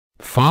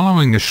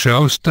Following a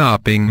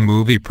show-stopping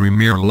movie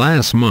premiere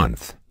last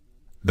month,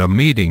 the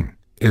meeting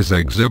is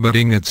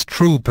exhibiting its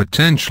true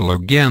potential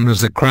again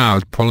as a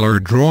crowd puller,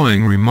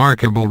 drawing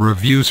remarkable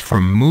reviews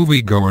from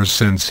moviegoers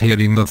since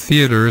hitting the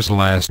theaters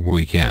last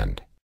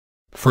weekend.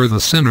 For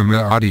the cinema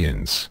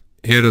audience,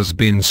 it has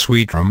been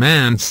sweet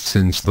romance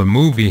since the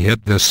movie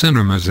hit the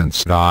cinemas in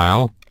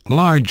style.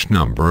 Large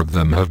number of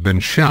them have been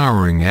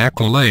showering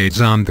accolades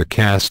on the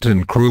cast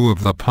and crew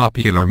of the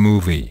popular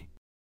movie.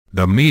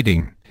 The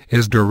meeting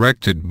is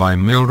directed by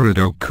Mildred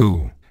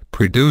Okwo,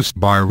 produced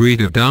by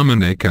Rita,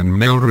 Dominic and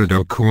Mildred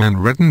Okwo,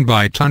 and written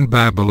by Tunde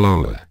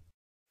Babalola.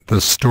 The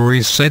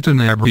story set in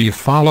Abuja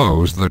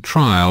follows the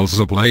trials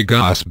of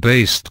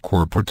Lagos-based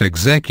corporate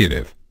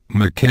executive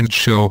Makinde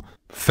Esho,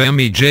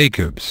 Femi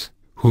Jacobs,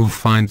 who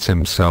finds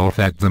himself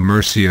at the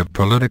mercy of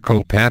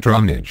political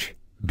patronage,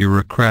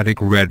 bureaucratic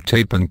red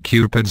tape and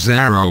Cupid's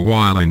arrow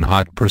while in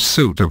hot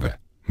pursuit of a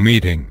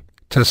meeting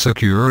to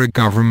secure a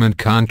government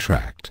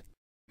contract.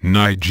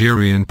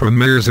 Nigerian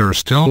premieres are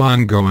still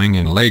ongoing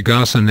in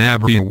Lagos and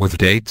Abuja, with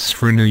dates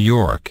for New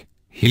York,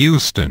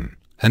 Houston,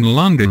 and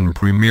London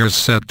premieres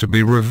set to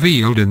be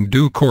revealed in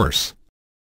due course.